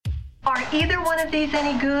either one of these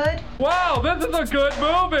any good? Wow, this is a good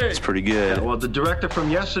movie. It's pretty good. Yeah, well, the director from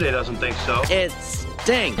yesterday doesn't think so. It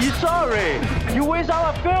stinks. You sorry? You waste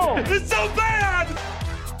our film. It's so bad.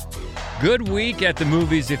 Good week at the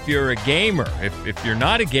movies if you're a gamer. If you're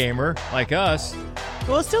not a gamer, like us,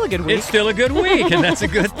 well, it's still a good week. It's still a good week, and that's a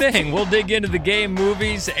good thing. We'll dig into the game,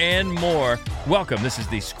 movies, and more. Welcome. This is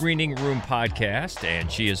the Screening Room Podcast,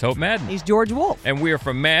 and she is Hope Madden. He's George Wolf. And we are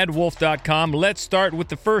from madwolf.com. Let's start with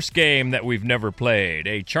the first game that we've never played.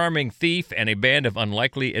 A charming thief and a band of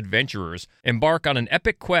unlikely adventurers embark on an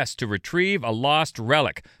epic quest to retrieve a lost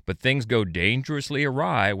relic, but things go dangerously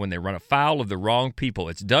awry when they run afoul of the wrong people.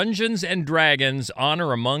 It's Dungeons and Dragons: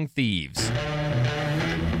 Honor Among Thieves.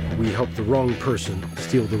 We help the wrong person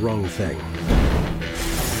steal the wrong thing.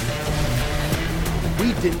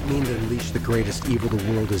 We didn't mean to unleash the greatest evil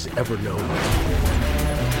the world has ever known.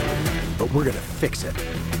 But we're gonna fix it.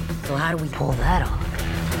 So how do we pull that off?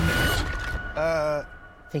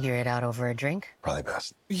 Figure it out over a drink? Probably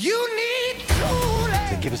best. You need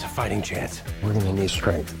to give us a fighting chance. We're gonna need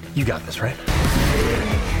strength. You got this, right?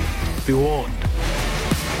 Be warned.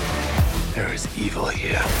 There is evil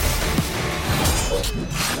here.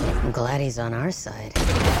 I'm glad he's on our side.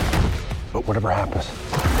 But whatever happens,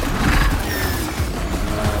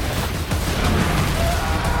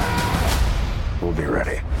 we'll be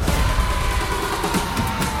ready.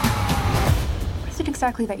 What is it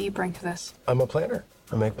exactly that you bring to this? I'm a planner.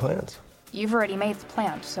 I make plans. You've already made the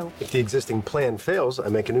plan, so... If the existing plan fails, I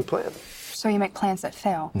make a new plan. So you make plans that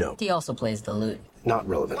fail? No. He also plays the lute. Not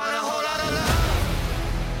relevant.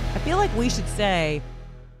 I feel like we should say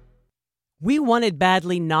we wanted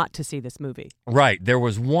badly not to see this movie. Right. There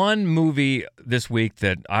was one movie this week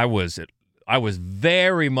that I was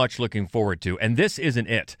very much looking forward to, and this isn't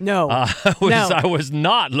it. No, I was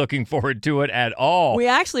not looking forward to it at all. We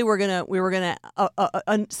actually were gonna.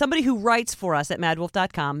 Somebody who writes for us at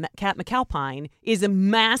madwolf.com, Kat McAlpine, is a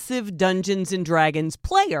massive Dungeons and Dragons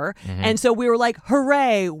player, and so we were like,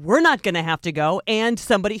 "Hooray! We're not gonna have to go," and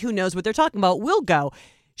somebody who knows what they're talking about will go.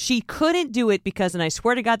 She couldn't do it because, and I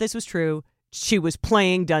swear to God, this was true. She was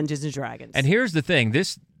playing Dungeons and Dragons. And here's the thing: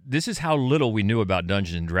 this is how little we knew about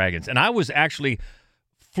Dungeons and Dragons. And I was actually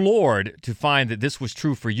floored to find that this was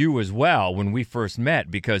true for you as well when we first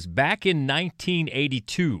met, because back in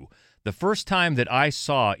 1982, the first time that I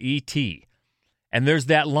saw E.T., and there's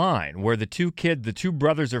that line where the two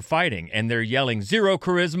brothers are fighting, and they're yelling, "Zero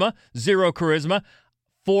charisma, zero charisma."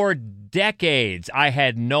 For decades, I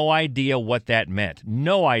had no idea what that meant.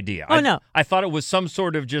 No idea. No. I thought it was some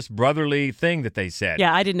sort of just brotherly thing that they said.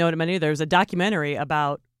 Yeah, I didn't know what it meant either. There was a documentary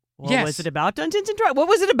about... Well, yes. Was it about Dungeons and Dragons? What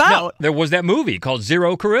was it about? No, there was that movie called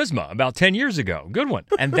Zero Charisma about 10 years ago. Good one.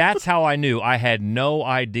 And that's how I knew. I had no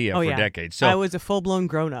idea for decades. So I was a full-blown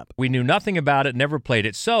grown-up. We knew nothing about it, never played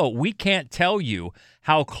it. So we can't tell you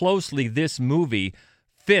how closely this movie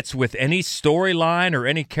fits with any storyline or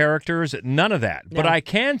any characters, none of that. No. But I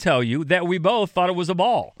can tell you that we both thought it was a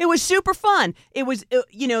ball. It was super fun. It was,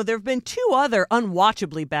 there have been two other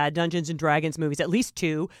unwatchably bad Dungeons and Dragons movies, at least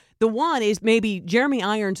two. The one is maybe Jeremy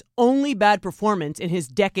Irons' only bad performance in his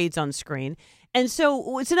decades on screen. And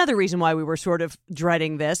so it's another reason why we were sort of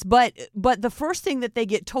dreading this. But the first thing that they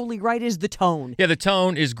get totally right is the tone. Yeah, the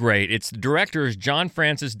tone is great. It's the directors John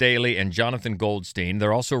Francis Daley and Jonathan Goldstein.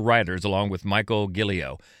 They're also writers along with Michael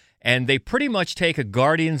Gillio. And they pretty much take a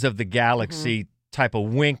Guardians of the Galaxy type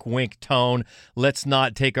of wink tone. Let's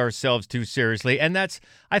not take ourselves too seriously. And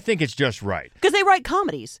I think it's just right. Because they write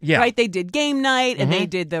comedies, right? They did Game Night and they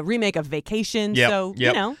did the remake of Vacation. So,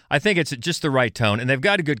 you know. I think it's just the right tone. And they've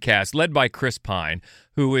got a good cast led by Chris Pine,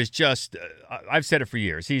 who is just, I've said it for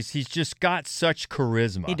years, he's just got such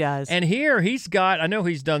charisma. He does. And here he's got, I know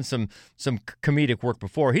he's done some comedic work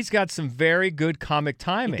before. He's got some very good comic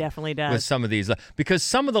timing. He definitely does. With some of these. Because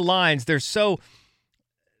some of the lines, they're so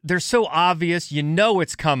obvious. You know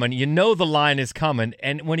it's coming. You know the line is coming.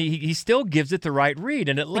 And when he still gives it the right read,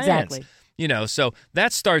 and it lands. Exactly. So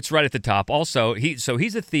that starts right at the top. Also, he's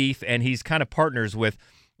a thief, and he's kind of partners with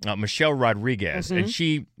Michelle Rodriguez, and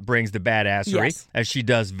she brings the badassery, as she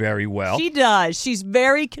does very well. She does. She's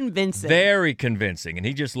very convincing. Very convincing, and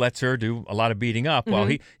he just lets her do a lot of beating up while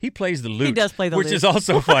he plays the lute. He does play the lute. Which is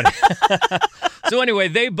also funny. So anyway,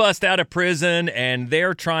 they bust out of prison, and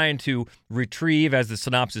they're trying to retrieve, as the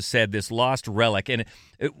synopsis said, this lost relic. And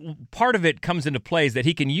part of it comes into play is that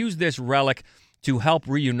he can use this relic to help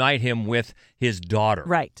reunite him with his daughter.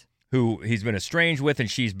 Right. Who he's been estranged with, and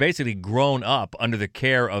she's basically grown up under the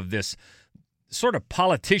care of this sort of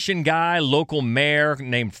politician guy, local mayor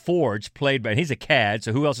named Forge, played by, and he's a cad,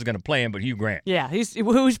 so who else is going to play him but Hugh Grant? Yeah,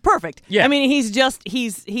 who's perfect. Yeah. I mean, he's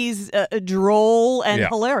droll and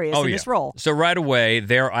hilarious in this role. So right away,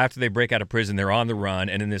 after they break out of prison, they're on the run,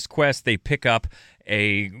 and in this quest, they pick up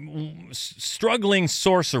a struggling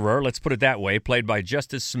sorcerer, let's put it that way, played by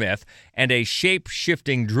Justice Smith, and a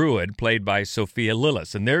shape-shifting druid, played by Sophia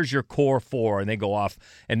Lillis. And there's your core four, and they go off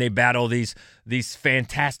and they battle these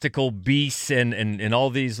fantastical beasts and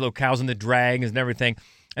all these little cows and the dragons and everything.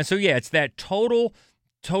 And so, yeah, it's that total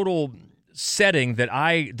setting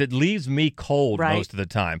that leaves me cold most of the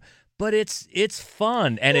time. But it's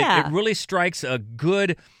fun, and it really strikes a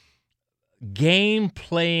good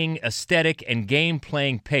game-playing aesthetic and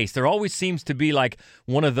game-playing pace. There always seems to be like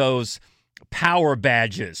one of those power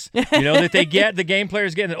badges, that the game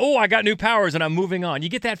players get. Oh, I got new powers and I'm moving on. You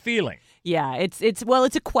get that feeling. Yeah, it's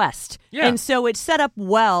a quest. Yeah. And so it's set up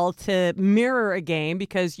well to mirror a game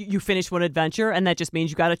because you finish one adventure and that just means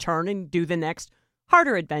you got to turn and do the next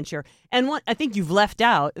harder adventure. And I think you've left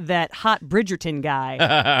out that hot Bridgerton guy.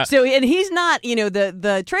 And he's not,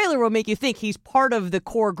 the trailer will make you think he's part of the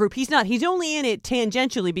core group. He's not. He's only in it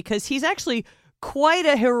tangentially because he's actually quite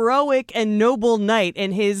a heroic and noble knight,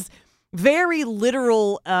 and his very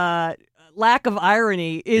literal lack of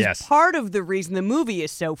irony is part of the reason the movie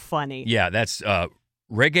is so funny. Yeah, that's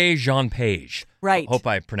Regé Jean Page. Right. Hope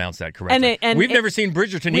I pronounced that correctly. And we've never seen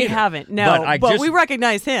Bridgerton either. We haven't, no. But we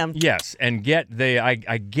recognize him. Yes, and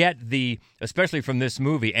I get the, especially from this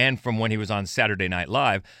movie and from when he was on Saturday Night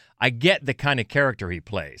Live, I get the kind of character he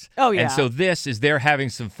plays. Oh, yeah. And so they're having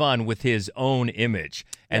some fun with his own image.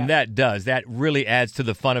 And that really adds to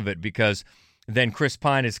the fun of it because then Chris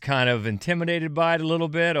Pine is kind of intimidated by it a little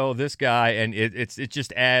bit. Oh, this guy. And it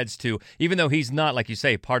just adds to, even though he's not, like you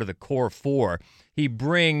say, part of the core four, he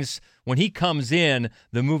brings, when he comes in,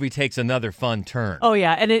 the movie takes another fun turn. Oh,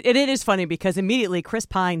 yeah. And it is funny because immediately Chris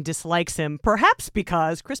Pine dislikes him, perhaps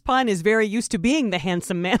because Chris Pine is very used to being the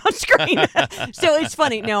handsome man on screen. So it's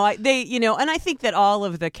funny. No, and I think that all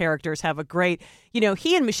of the characters have a great,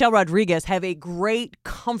 he and Michelle Rodriguez have a great,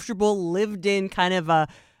 comfortable, lived-in kind of a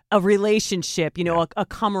relationship, a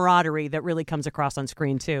camaraderie that really comes across on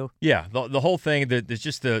screen, too. Yeah, the whole thing, there's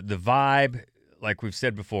just the vibe, like we've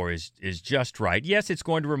said before, is just right. Yes, it's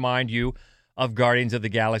going to remind you of Guardians of the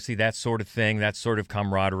Galaxy, that sort of thing, that sort of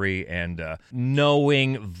camaraderie and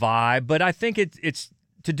knowing vibe. But I think it's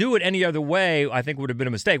to do it any other way, I think would have been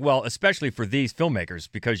a mistake. Well, especially for these filmmakers,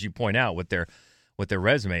 because you point out what their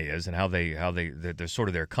resume is and how they're sort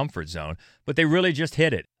of their comfort zone. But they really just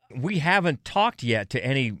hit it. We haven't talked yet to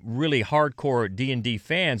any really hardcore D&D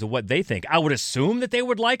fans of what they think. I would assume that they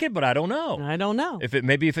would like it, but I don't know. I don't know. If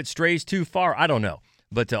it strays too far, I don't know.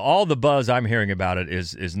 But all the buzz I'm hearing about it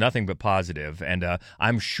is nothing but positive, and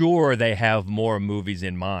I'm sure they have more movies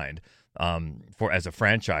in mind for as a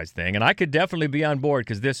franchise thing. And I could definitely be on board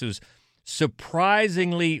because this was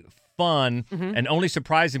surprisingly fun, and only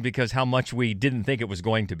surprising because how much we didn't think it was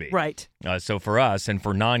going to be. Right. So for us and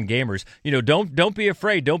for non-gamers, don't be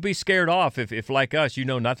afraid. Don't be scared off if like us, you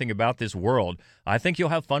know nothing about this world. I think you'll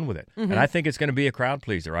have fun with it. And I think it's going to be a crowd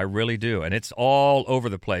pleaser. I really do. And it's all over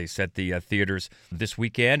the place at the theaters this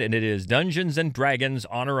weekend. And it is Dungeons & Dragons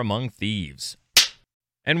Honor Among Thieves.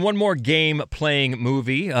 And one more game-playing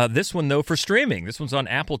movie. This one, though, for streaming. This one's on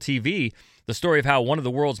Apple TV. The story of how one of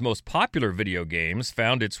the world's most popular video games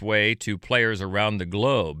found its way to players around the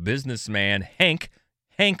globe. Businessman Hank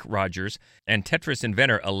Rogers and Tetris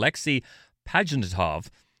inventor Alexei Pajitnov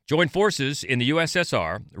joined forces in the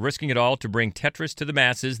USSR, risking it all to bring Tetris to the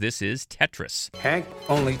masses. This is Tetris. Hank,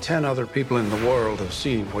 only 10 other people in the world have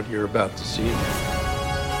seen what you're about to see.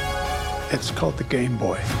 It's called the Game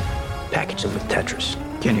Boy. Package it with Tetris.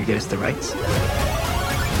 Can you get us the rights?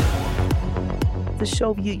 The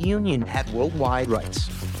Soviet Union had worldwide rights.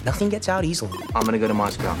 Nothing gets out easily. I'm gonna go to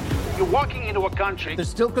Moscow. You're walking into a country that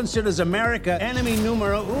still considers America enemy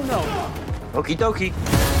numero uno. Okie dokie.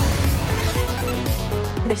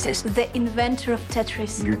 This is the inventor of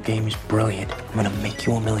Tetris. Your game is brilliant. I'm gonna make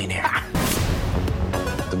you a millionaire.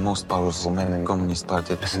 The most powerful man in Communist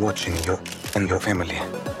Party is watching you and your family.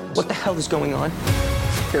 What the hell is going on?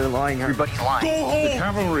 They're lying. Everybody's lying. Go home! The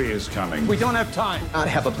cavalry is coming. We don't have time. I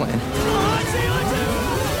have a plan.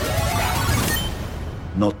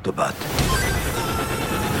 Not too bad.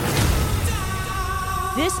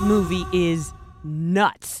 This movie is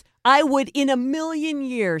nuts. I would, in a million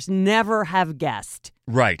years, never have guessed.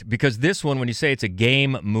 Right, because this one, when you say it's a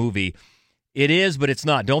game movie, it is, but it's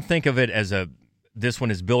not. Don't think of it as this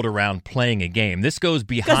one is built around playing a game. This goes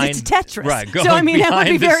behind... Because it's Tetris. Right. So, I mean, it would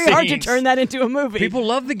be very hard to scenes. turn that into a movie. People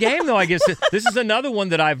love the game, though, I guess. This is another one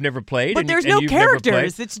that I've never played. But there's no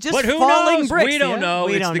characters. It's just but who falling knows? bricks. We don't know.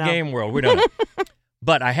 It's the game world. We don't know.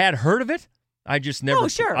 But I had heard of it. I just never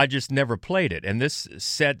I just never played it. And this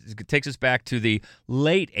takes us back to the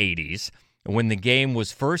late 80s when the game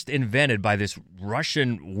was first invented by this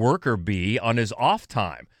Russian worker bee on his off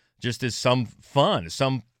time, just as some fun,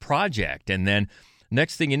 some project. And then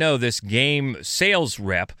next thing you know, this game sales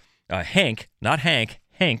rep, Hank,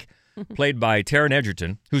 played by Taron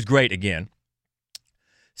Egerton, who's great again,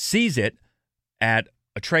 sees it at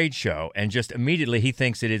a trade show and just immediately he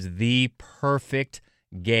thinks it is the perfect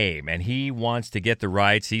game and he wants to get the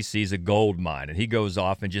rights. He sees a gold mine and he goes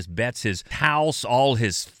off and just bets his house, all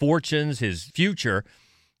his fortunes, his future,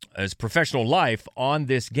 his professional life on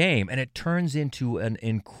this game. And it turns into an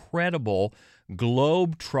incredible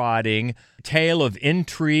globe-trotting tale of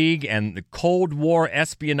intrigue and the Cold War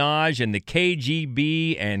espionage and the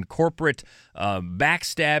KGB and corporate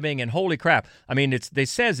backstabbing and holy crap. I mean, they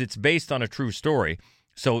says it's based on a true story.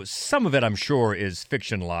 So some of it, I'm sure, is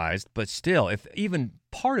fictionalized, but still, if even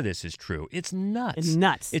part of this is true, it's nuts. It's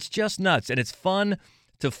nuts. It's just nuts, and it's fun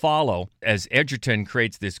to follow as Egerton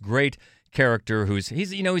creates this great character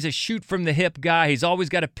he's a shoot from the hip guy. He's always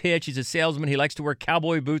got a pitch. He's a salesman. He likes to wear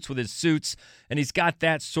cowboy boots with his suits, and he's got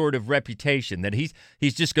that sort of reputation that he's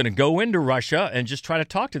just going to go into Russia and just try to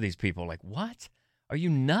talk to these people. Like, what? Are you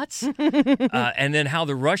nuts? And then how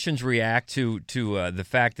the Russians react to the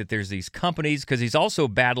fact that there's these companies, because he's also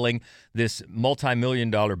battling this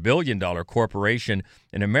multi-million-dollar, billion-dollar corporation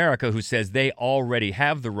in America who says they already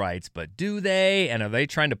have the rights, but do they? And are they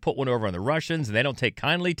trying to put one over on the Russians? And they don't take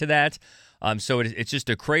kindly to that. So it's just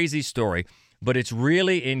a crazy story, but it's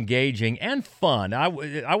really engaging and fun. I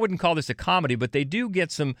wouldn't call this a comedy, but they do get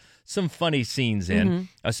some funny scenes in,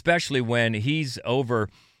 especially when he's over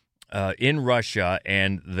in Russia,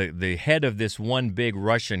 and the head of this one big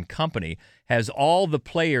Russian company has all the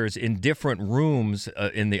players in different rooms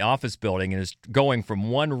in the office building and is going from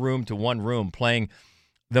one room to one room, playing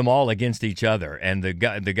them all against each other. And the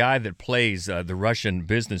guy that plays the Russian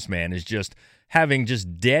businessman is just having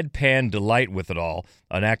just deadpan delight with it all,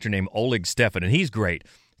 an actor named Oleg Stefan, and he's great,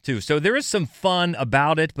 too. So there is some fun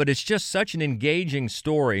about it, but it's just such an engaging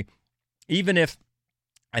story, even if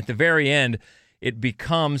at the very end it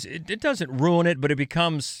becomes, it doesn't ruin it, but it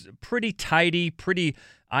becomes pretty tidy, pretty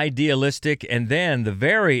idealistic. And then the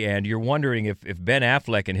very end, you're wondering if Ben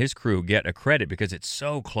Affleck and his crew get a credit because it's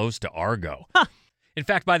so close to Argo. Huh. In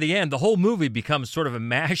fact, by the end, the whole movie becomes sort of a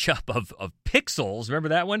mashup of Pixels, remember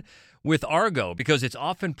that one? With Argo, because it's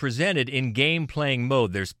often presented in game-playing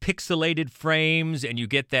mode. There's pixelated frames, and you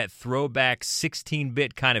get that throwback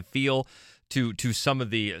 16-bit kind of feel to some of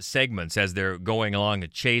the segments as they're going along a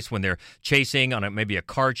chase, when they're chasing on maybe a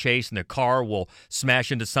car chase and the car will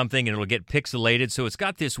smash into something and it'll get pixelated. So it's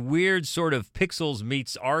got this weird sort of Pixels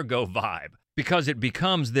meets Argo vibe because it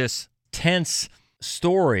becomes this tense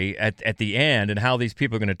story at the end and how these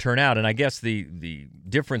people are going to turn out. And I guess the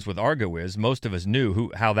difference with Argo is most of us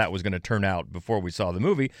knew how that was going to turn out before we saw the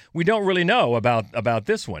movie. We don't really know about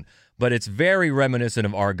this one. But it's very reminiscent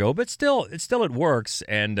of Argo, but still it works.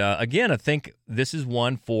 And again, I think this is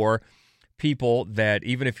one for people that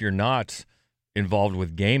even if you're not involved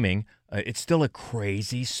with gaming, it's still a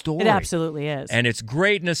crazy story. It absolutely is. And it's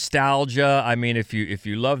great nostalgia. I mean, if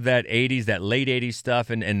you love that 80s, that late 80s stuff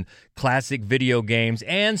and classic video games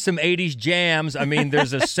and some 80s jams, I mean,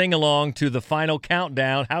 there's a sing-along to the Final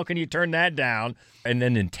Countdown. How can you turn that down? And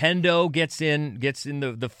then Nintendo gets in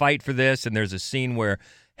the fight for this, and there's a scene where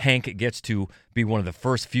Hank gets to be one of the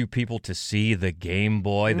first few people to see the Game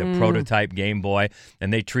Boy, the prototype Game Boy,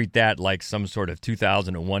 and they treat that like some sort of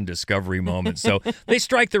 2001 discovery moment. So they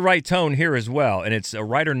strike the right tone here as well. And it's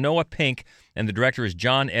writer Noah Pink, and the director is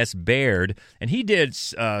John S. Baird, and he did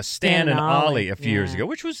Stan and Ollie a few years ago,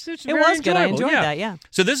 which was very enjoyable. Good. I enjoyed that, yeah.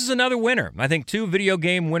 So this is another winner. I think 2 video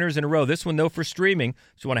game winners in a row. This one, though, for streaming.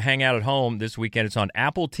 So you want to hang out at home this weekend. It's on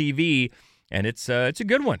Apple TV, and it's a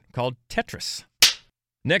good one called Tetris.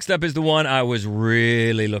 Next up is the one I was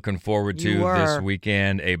really looking forward to this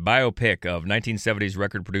weekend, a biopic of 1970s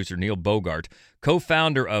record producer Neil Bogart,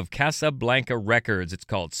 co-founder of Casablanca Records. It's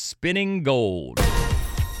called Spinning Gold.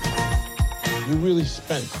 You really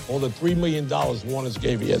spent all the $3 million Warner's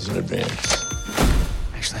gave you as an advance.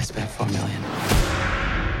 Actually, I spent $4 million.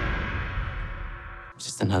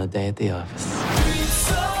 Just another day at the office.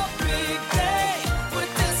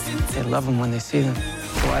 They love them when they see them.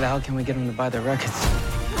 So why the hell can't we get them to buy their records?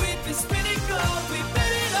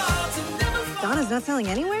 Donna's not selling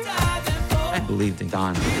anywhere? I believed in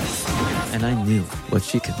Donna. And I knew what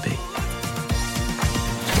she could be.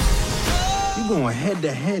 You're going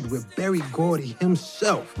head-to-head with Berry Gordy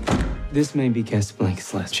himself. This may be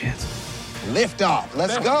Casablanca's last chance. Lift off.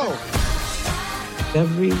 Let's go.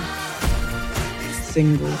 Every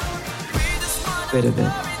single bit of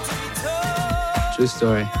it. True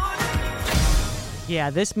story. Yeah,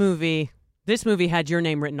 this movie had your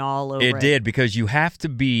name written all over it. It did, because you have to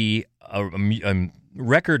be a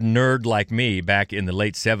record nerd like me back in the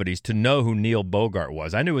late 70s to know who Neil Bogart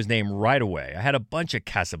was. I knew his name right away. I had a bunch of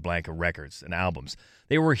Casablanca records and albums.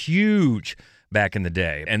 They were huge back in the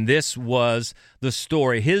day. And this was the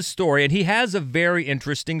story, his story, and he has a very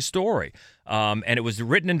interesting story. And it was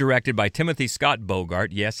written and directed by Timothy Scott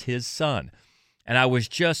Bogart, yes, his son. And I was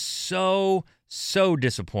just so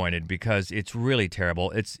disappointed because it's really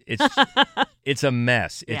terrible. It's it's a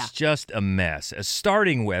mess. It's just a mess.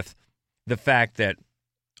 Starting with the fact that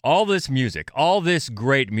all this music, all this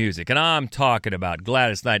great music, and I'm talking about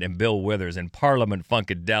Gladys Knight and Bill Withers and Parliament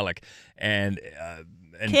Funkadelic and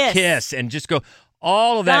Kiss and just go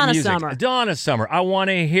all of that Donna music. Summer. Donna Summer. I want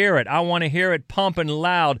to hear it. I want to hear it pumping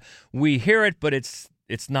loud. We hear it, but it's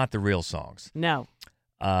not the real songs. No.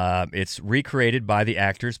 It's recreated by the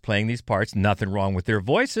actors playing these parts. Nothing wrong with their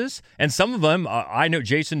voices. And some of them, I know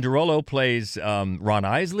Jason Derulo plays Ron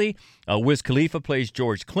Isley. Wiz Khalifa plays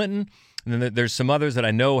George Clinton. And then there's some others that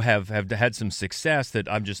I know have had some success that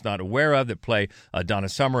I'm just not aware of that play Donna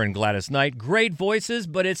Summer and Gladys Knight. Great voices,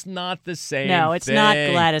 but it's not the same No, it's thing. not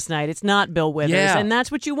Gladys Knight. It's not Bill Withers. Yeah. And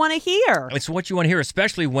that's what you want to hear. It's what you want to hear,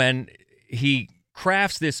 especially when he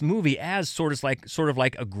crafts this movie as sort of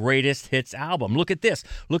like a greatest hits album. Look at this.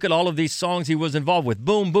 Look at all of these songs he was involved with.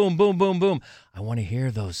 Boom, boom, boom, boom, boom. I want to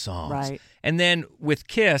hear those songs. Right. And then with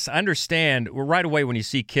Kiss, I understand, right away when you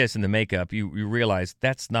see Kiss in the makeup, you realize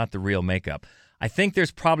that's not the real makeup. I think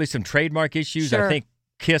there's probably some trademark issues. Sure. I think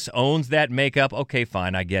Kiss owns that makeup. Okay,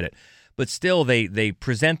 fine, I get it. But still, they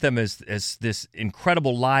present them as this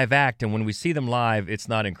incredible live act, and when we see them live, it's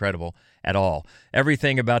not incredible at all.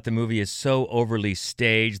 Everything about the movie is so overly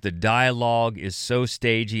staged. The dialogue is so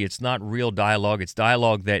stagey. It's not real dialogue. It's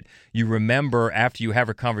dialogue that you remember after you have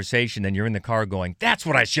a conversation and you're in the car going, that's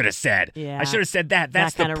what I should have said. Yeah. I should have said that.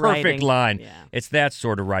 That's the kind of perfect writing. line. Yeah. It's that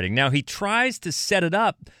sort of writing. Now, he tries to set it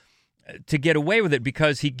up to get away with it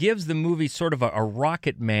because he gives the movie sort of a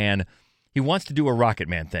Rocket Man. He wants to do a Rocket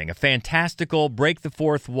Man thing, a fantastical, break the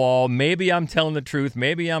fourth wall. Maybe I'm telling the truth.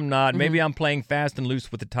 Maybe I'm not. Maybe I'm playing fast and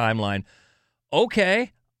loose with the timeline.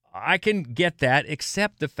 Okay, I can get that,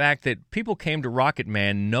 except the fact that people came to Rocket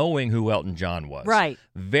Man knowing who Elton John was. Right.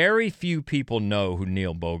 Very few people know who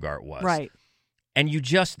Neil Bogart was. Right. And you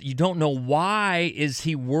don't know why is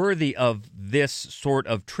he worthy of this sort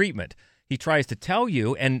of treatment. He tries to tell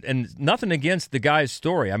you, and nothing against the guy's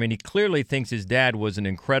story. I mean, he clearly thinks his dad was an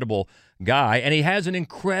incredible guy, and he has an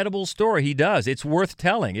incredible story. He does. It's worth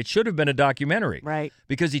telling. It should have been a documentary. Right.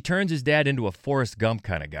 Because he turns his dad into a Forrest Gump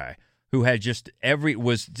kind of guy who had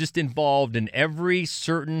was involved in every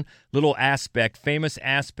certain little aspect, famous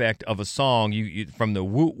aspect of a song. You from the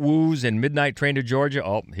woo-woos and Midnight Train to Georgia.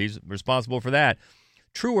 Oh, he's responsible for that.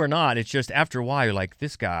 True or not, it's just after a while you're like,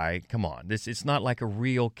 this guy, come on, it's not like a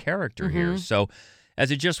real character here. So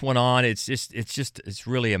as it just went on, it's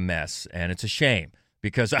really a mess, and it's a shame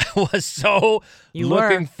because I was so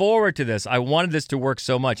looking forward to this. I wanted this to work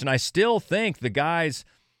so much, and I still think the guy's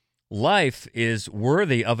life is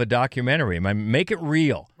worthy of a documentary. I mean, make it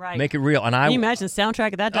real. Right. Make it real. And Can you imagine the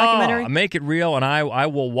soundtrack of that documentary? Make it real, and I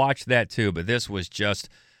will watch that too. But this was just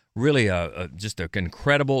really just an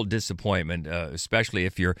incredible disappointment, especially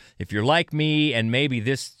if you're like me and maybe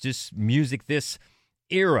this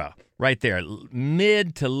era right there,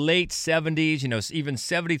 mid to late 70s, even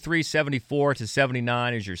 73, 74 to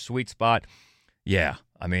 79 is your sweet spot. Yeah,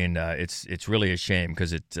 I mean, it's really a shame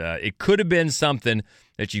because it could have been something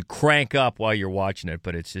that you crank up while you're watching it,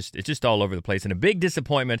 but it's just all over the place and a big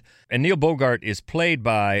disappointment. And Neil Bogart is played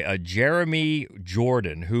by Jeremy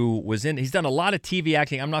Jordan, he's done a lot of TV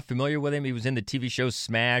acting. I'm not familiar with him. He was in the TV show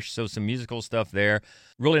Smash, so some musical stuff there.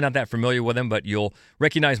 Really not that familiar with him, but you'll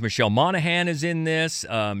recognize Michelle Monaghan is in this,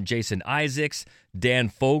 Jason Isaacs, Dan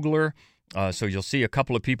Fogler. So you'll see a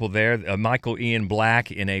couple of people there. Michael Ian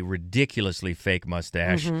Black in a ridiculously fake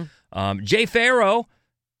mustache. Jay Farrow.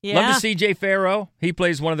 Yeah. Love to see Jay Farrow. He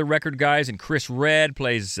plays one of the record guys, and Chris Redd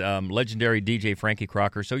plays legendary DJ Frankie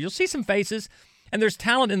Crocker. So you'll see some faces, and there's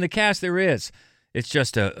talent in the cast. There is. It's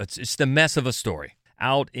just it's the mess of a story.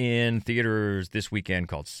 Out in theaters this weekend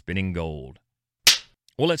called Spinning Gold.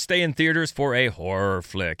 Well, let's stay in theaters for a horror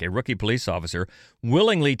flick. A rookie police officer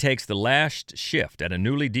willingly takes the last shift at a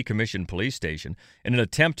newly decommissioned police station in an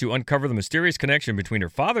attempt to uncover the mysterious connection between her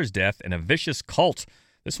father's death and a vicious cult.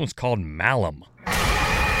 This one's called Malum.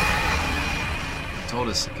 Told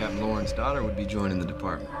us Captain Lauren's daughter would be joining the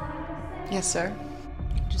department. Yes, sir.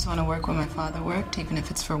 Just want to work where my father worked, even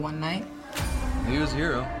if it's for one night. He was a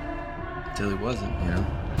hero. Until he wasn't, you know.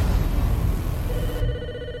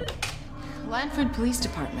 Lanford Police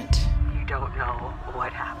Department. You don't know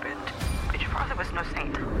what happened, but your father was no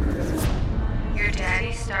saint. Your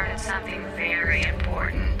daddy started something very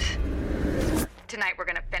important. Tonight we're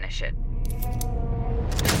gonna finish it.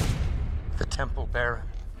 The Temple Baron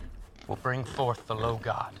will bring forth the low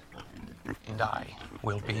god, and I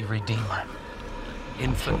will be Redeemer.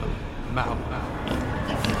 Infamous Malum.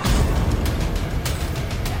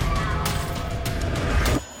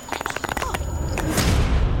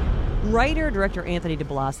 Writer-director Anthony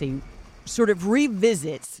DiBlasi sort of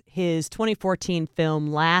revisits his 2014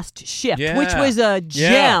 film Last Shift, which was a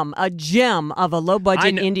gem of a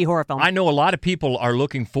low-budget indie horror film. I know a lot of people are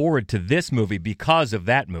looking forward to this movie because of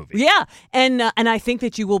that movie. Yeah, and I think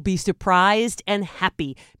that you will be surprised and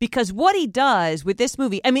happy because what he does with this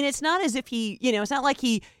movie, I mean, it's not as if it's not like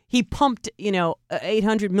he pumped,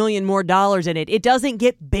 $800 million more in it. It doesn't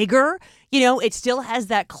get bigger. It still has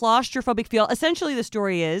that claustrophobic feel. Essentially, the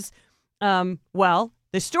story is,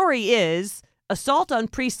 the story is Assault on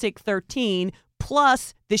Precinct 13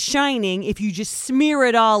 plus The Shining if you just smear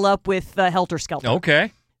it all up with Helter Skelter.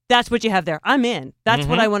 Okay. That's what you have there. I'm in. That's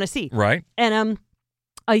what I want to see. Right. And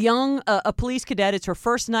a police cadet, it's her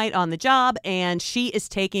first night on the job, and she is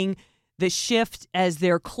taking the shift as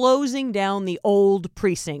they're closing down the old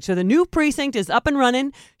precinct. So the new precinct is up and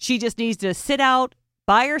running. She just needs to sit out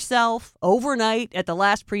by herself overnight at the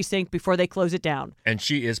last precinct before they close it down. And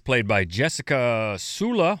she is played by Jessica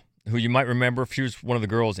Sula, who you might remember. She was one of the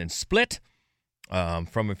girls in Split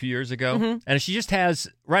from a few years ago. Mm-hmm. And she just has,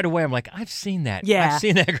 right away, I'm like, I've seen that. Yeah. I've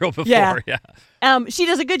seen that girl before. Yeah. She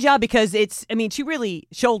does a good job because she really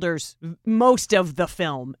shoulders most of the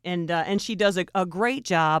film. And she does a great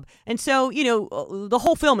job. And so, the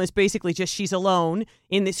whole film is basically just she's alone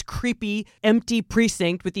in this creepy, empty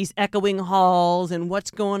precinct with these echoing halls and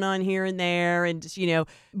what's going on here and there. And,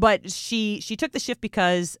 but she took the shift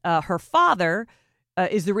because her father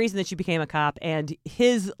is the reason that she became a cop, and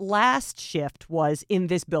his last shift was in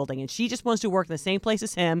this building, and she just wants to work in the same place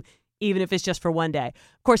as him, even if it's just for one day.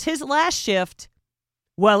 Of course, his last shift,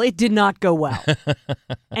 well, it did not go well.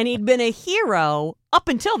 And he'd been a hero up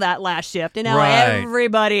until that last shift, and now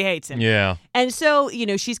everybody hates him. Yeah. And so,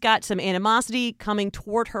 she's got some animosity coming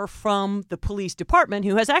toward her from the police department,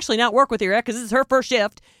 who has actually not worked with her yet because this is her first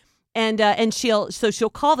shift. And she'll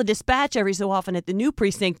call the dispatch every so often at the new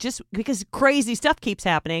precinct just because crazy stuff keeps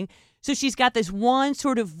happening. So she's got this one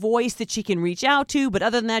sort of voice that she can reach out to, but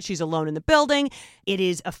other than that, she's alone in the building. It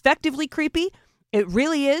is effectively creepy. It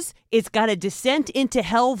really is. It's got a Descent into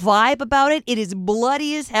Hell vibe about it. It is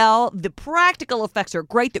bloody as hell. The practical effects are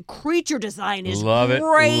great. The creature design is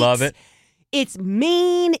great. Love it. It's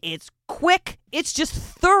mean. It's quick. It's just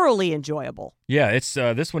thoroughly enjoyable. Yeah, it's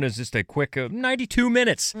this one is just a quick 92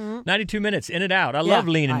 minutes. Mm-hmm. 92 minutes, in and out. I love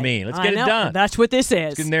lean and mean. Let's get it done. That's what this is.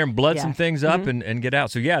 Let's get in there and blood some things up and get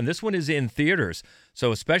out. So, and this one is in theaters.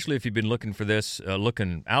 So, especially if you've been looking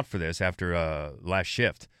out for this after Last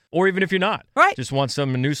Shift. Or even if you're not. Right. Just want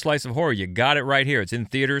some new slice of horror. You got it right here. It's in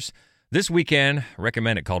theaters this weekend.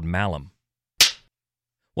 Recommend it, called Malum.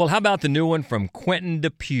 Well, how about the new one from Quentin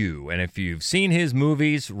Dupieux? And if you've seen his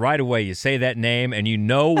movies, right away you say that name and you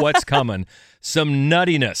know what's coming. Some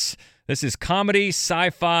nuttiness. This is comedy,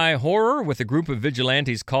 sci-fi, horror with a group of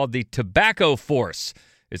vigilantes called the Tobacco Force.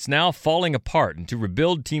 It's now falling apart, and to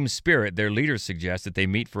rebuild team spirit, their leaders suggest that they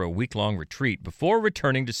meet for a week-long retreat before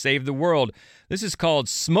returning to save the world. This is called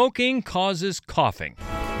Smoking Causes Coughing.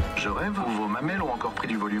 Je rêve ou vos mamelles ont encore pris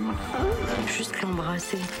du volume? Juste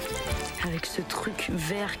l'embrasser. Avec ce truc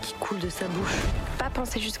vert qui coule de sa bouche. Pas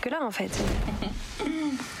penser jusque-là, en fait.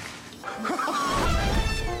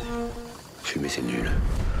 Fumer, c'est nul.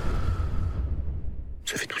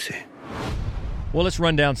 Ça fait tousser. Well, let's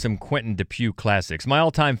run down some Quentin Dupieux classics. My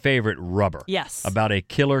all-time favorite, Rubber. Yes. About a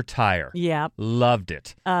killer tire. Yeah. Loved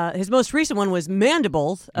it. His most recent one was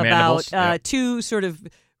Mandibles, about two sort of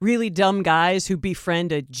really dumb guys who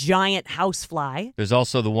befriend a giant housefly. There's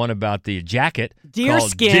also the one about the jacket.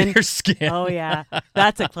 Deerskin. Deerskin. Oh, yeah.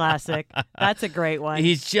 That's a classic. That's a great one.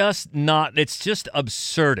 He's just not, it's just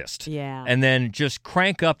absurdist. Yeah. And then just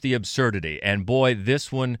crank up the absurdity. And boy,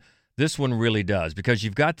 this one really does, because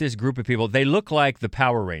you've got this group of people. They look like the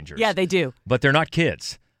Power Rangers. Yeah, they do. But they're not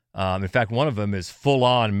kids. In fact, one of them is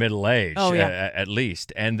full-on middle-aged, at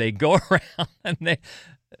least. And they go around and they,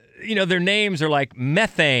 their names are like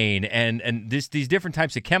methane and these different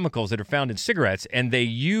types of chemicals that are found in cigarettes, and they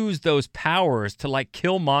use those powers to like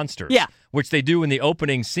kill monsters. Yeah. Which they do in the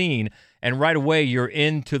opening scene, and right away you're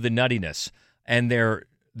into the nuttiness. And their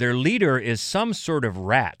leader is some sort of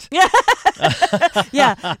rat.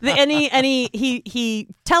 Yeah, he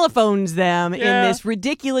telephones them in this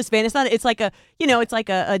ridiculous van. It's like a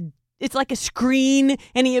screen,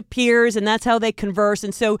 and he appears, and that's how they converse.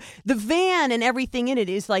 And so the van and everything in it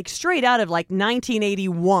is like straight out of like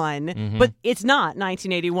 1981, but it's not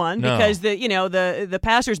 1981 because the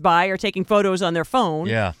passersby are taking photos on their phone.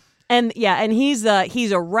 Yeah. And he's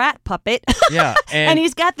a rat puppet. Yeah, and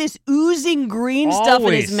he's got this oozing green stuff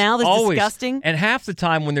in his mouth. It's disgusting. And half the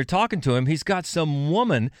time when they're talking to him, he's got some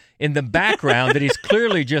woman in the background that he's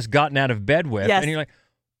clearly just gotten out of bed with. Yes. And you're like,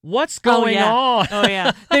 what's going on? Oh,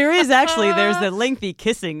 yeah. There's the lengthy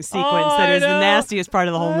kissing sequence that is the nastiest part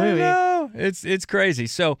of the whole movie. I know. It's crazy.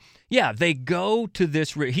 So, yeah, they go to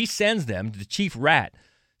this. He sends them, the chief rat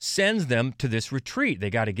sends them to this retreat. They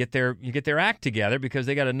got to get their act together because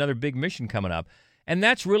they got another big mission coming up. And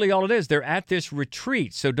that's really all it is. They're at this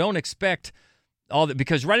retreat. So don't expect all that,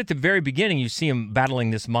 because right at the very beginning, you see him battling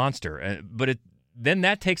this monster. But then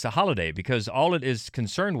that takes a holiday because all it is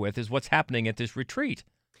concerned with is what's happening at this retreat.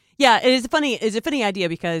 Yeah, it's a funny idea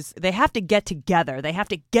because they have to get together. They have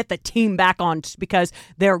to get the team back on because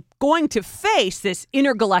they're going to face this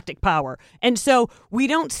intergalactic power. And so we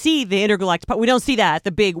don't see the intergalactic power. We don't see that,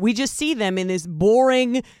 we just see them in this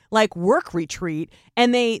boring like work retreat,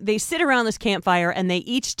 and they sit around this campfire and they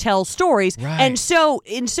each tell stories. Right. And so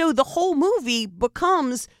the whole movie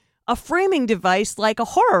becomes a framing device like a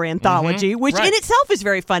horror anthology, which in itself is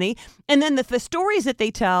very funny. And then the stories that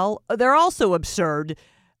they tell, they're also absurd.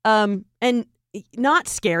 And not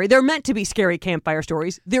scary. They're meant to be scary campfire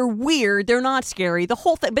stories. They're weird. They're not scary. The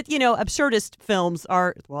whole thing. But, absurdist films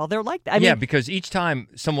are, they're like that. I mean, because each time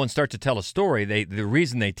someone starts to tell a story, the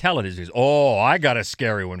reason they tell it is, I got a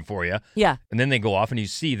scary one for you. Yeah. And then they go off and you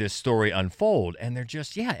see this story unfold. And they're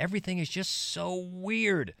just, everything is just so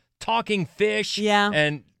weird. Talking fish. Yeah.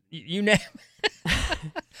 And you name it.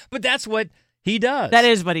 But that's what he does. That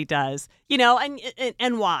is what he does.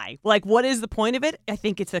 And why? Like, what is the point of it? I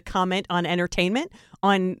think it's a comment on entertainment,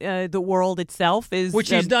 on the world itself.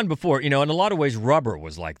 Which he's done before. In a lot of ways, Rubber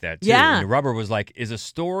was like that, too. Yeah. I mean, Rubber was like, is a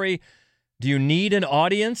story, do you need an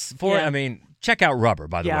audience for it? I mean, check out Rubber,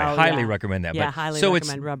 by the way. Highly recommend that. Yeah, highly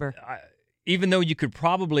recommend Rubber. Even though you could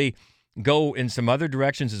probably go in some other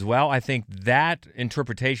directions as well, I think that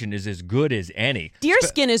interpretation is as good as any.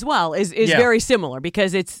 Deerskin as well is very similar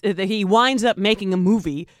because he winds up making a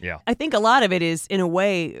movie. Yeah. I think a lot of it is in a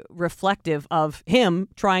way reflective of him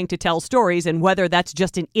trying to tell stories and whether that's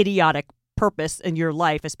just an idiotic purpose in your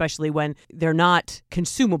life, especially when they're not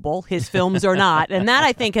consumable. His films are not. And that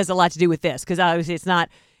I think has a lot to do with this because obviously it's not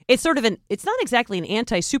exactly an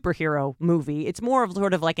anti-superhero movie. It's more of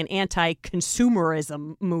sort of like an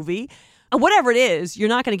anti-consumerism movie. Whatever it is, you're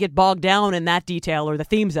not going to get bogged down in that detail or the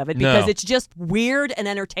themes of it because it's just weird and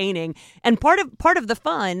entertaining. And part of the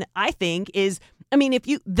fun, I think, is,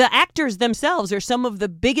 the actors themselves are some of the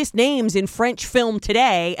biggest names in French film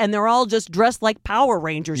today, and they're all just dressed like Power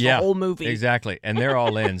Rangers the whole movie. Exactly, and they're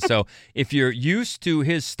all in. So if you're used to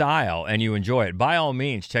his style and you enjoy it, by all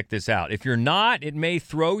means, check this out. If you're not, it may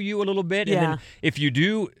throw you a little bit. Yeah. And then if you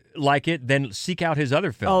do like it, then seek out his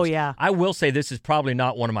other films. Oh, yeah. I will say this is probably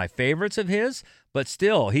not one of my favorites of his, but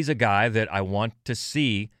still, he's a guy that I want to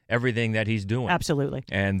see everything that he's doing. Absolutely.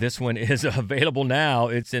 And this one is available now.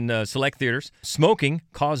 It's in select theaters. Smoking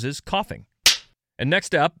Causes Coughing. And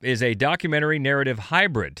next up is a documentary narrative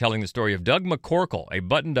hybrid telling the story of Doug McCorkle, a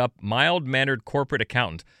buttoned-up, mild-mannered corporate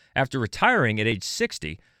accountant. After retiring at age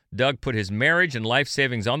 60, Doug put his marriage and life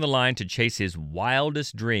savings on the line to chase his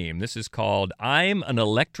wildest dream. This is called I'm an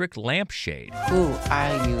Electric Lampshade. Who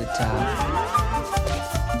are you, Doug?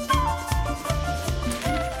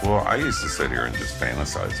 Well, I used to sit here and just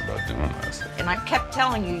fantasize about doing this. And I kept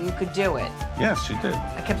telling you could do it. Yes, you did.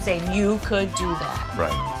 I kept saying you could do that.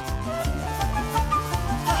 Right.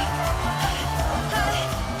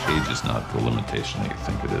 Age is not the limitation that you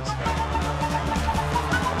think it is.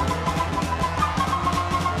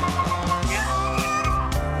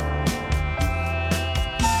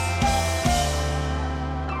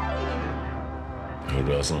 Who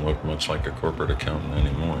doesn't look much like a corporate accountant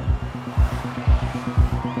anymore?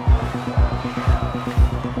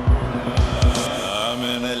 I'm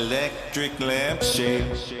an electric lampshade.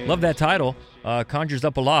 Love that title. Conjures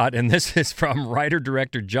up a lot, and this is from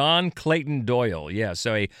writer-director John Clayton Doyle. Yeah,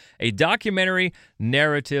 so a documentary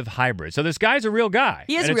narrative hybrid. So this guy's a real guy.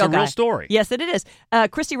 He is and a real it's a guy. real story. Yes, it is.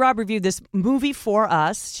 Christy Robb reviewed this movie for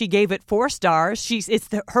us. She gave it 4 stars. It's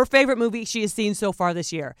her favorite movie she has seen so far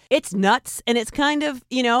this year. It's nuts, and it's kind of,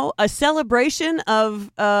 a celebration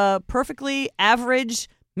of perfectly average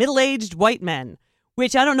middle-aged white men.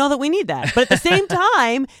 Which I don't know that we need that. But at the same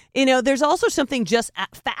time, there's also something just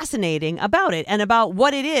fascinating about it and about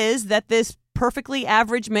what it is that this perfectly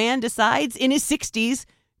average man decides in his 60s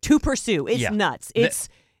to pursue. It's nuts.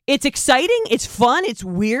 It's exciting. It's fun. It's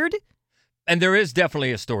weird. And there is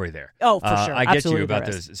definitely a story there. Oh, for sure. I get Absolutely you about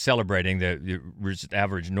this celebrating the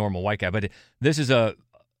average normal white guy. But this is a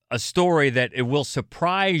story that it will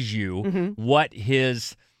surprise you what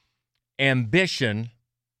his ambition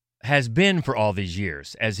has been for all these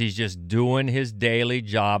years as he's just doing his daily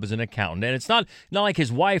job as an accountant. And it's not like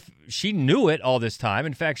his wife, she knew it all this time.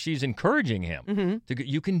 In fact, she's encouraging him to,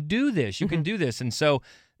 you can do this, you can do this. And so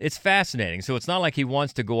it's fascinating. So it's not like he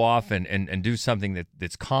wants to go off and do something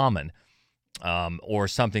that's common or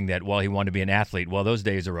something that, he wanted to be an athlete. Well, those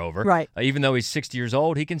days are over. Right. Even though he's 60 years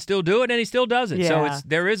old, he can still do it, and he still does it. Yeah. So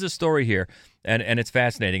there is a story here, and it's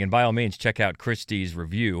fascinating. And by all means, check out Christie's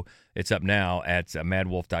review. It's up now at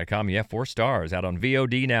madwolf.com. Yeah, 4 stars out on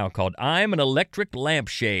VOD now, called I'm an Electric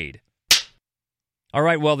Lampshade. All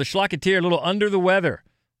right, well, the Schlocketeer a little under the weather.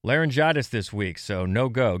 Laryngitis this week, so no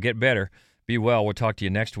go. Get better. Be well. We'll talk to you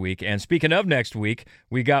next week. And speaking of next week,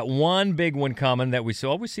 we got one big one coming that we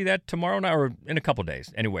saw. We see that tomorrow night or in a couple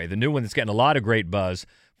days. Anyway, the new one that's getting a lot of great buzz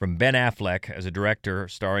from Ben Affleck as a director,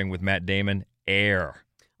 starring with Matt Damon, Air.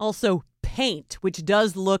 Also, Paint, which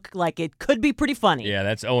does look like it could be pretty funny. Yeah,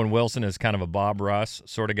 that's Owen Wilson as kind of a Bob Ross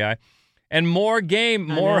sort of guy. And more game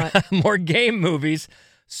movies.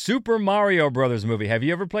 Super Mario Brothers movie. Have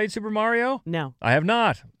you ever played Super Mario? No. I have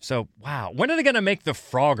not. So, wow. When are they going to make the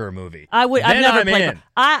Frogger movie? I've never played.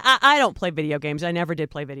 I don't play video games. I never did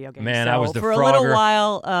play video games. Man, so I was the for Frogger. a little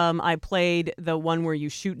while, I played the one where you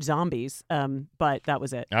shoot zombies, but that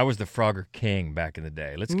was it. I was the Frogger king back in the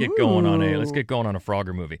day. Let's get going on a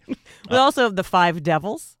Frogger movie. We also have The Five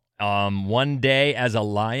Devils. One Day as a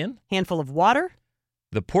Lion. Handful of Water.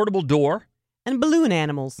 The Portable Door. And Balloon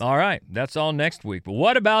Animals. All right, that's all next week. But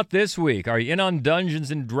what about this week? Are you in on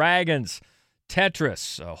Dungeons and Dragons,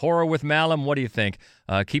 Tetris, Horror with Malum? What do you think?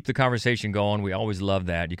 Keep the conversation going. We always love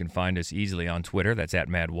that. You can find us easily on Twitter. That's at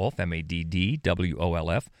MaddWolf,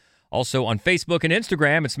 MaddWolf. Also on Facebook and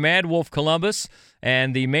Instagram, it's Mad Wolf Columbus,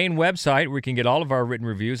 and the main website where you can get all of our written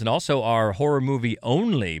reviews, and also our horror movie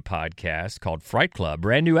only podcast called Fright Club.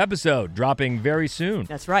 Brand new episode dropping very soon.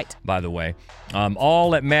 That's right. By the way,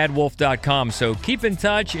 all at madwolf.com. So keep in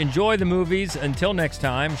touch, enjoy the movies. Until next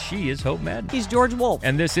time, she is Hope Madden. He's George Wolf.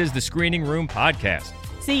 And this is the Screening Room Podcast.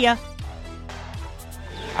 See ya.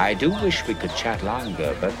 I do wish we could chat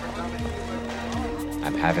longer, but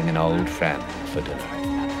I'm having an old friend for dinner.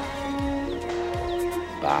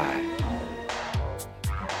 Bye.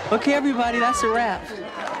 Okay, everybody, that's a wrap.